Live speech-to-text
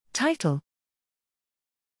Title: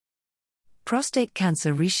 Prostate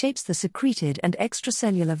cancer reshapes the secreted and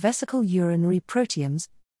extracellular vesicle urinary proteomes.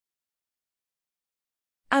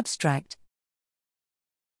 Abstract: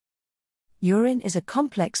 Urine is a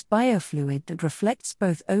complex biofluid that reflects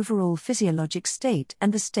both overall physiologic state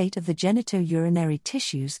and the state of the genitourinary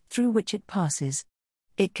tissues through which it passes.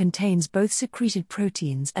 It contains both secreted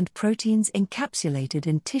proteins and proteins encapsulated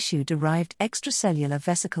in tissue-derived extracellular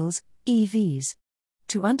vesicles, EVs.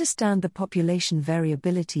 To understand the population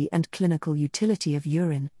variability and clinical utility of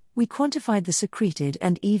urine, we quantified the secreted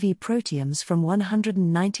and EV proteomes from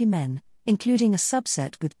 190 men, including a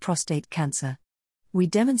subset with prostate cancer. We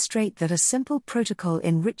demonstrate that a simple protocol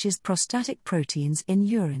enriches prostatic proteins in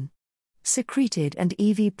urine. Secreted and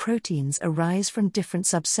EV proteins arise from different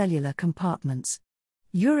subcellular compartments.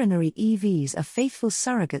 Urinary EVs are faithful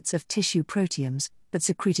surrogates of tissue proteomes, but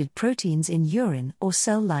secreted proteins in urine or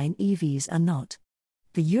cell line EVs are not.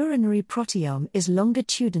 The urinary proteome is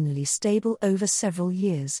longitudinally stable over several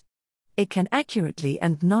years. It can accurately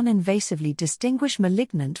and non-invasively distinguish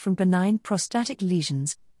malignant from benign prostatic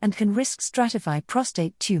lesions, and can risk stratify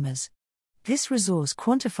prostate tumors. This resource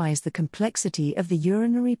quantifies the complexity of the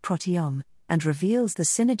urinary proteome, and reveals the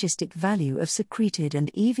synergistic value of secreted and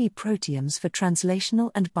EV proteomes for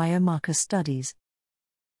translational and biomarker studies.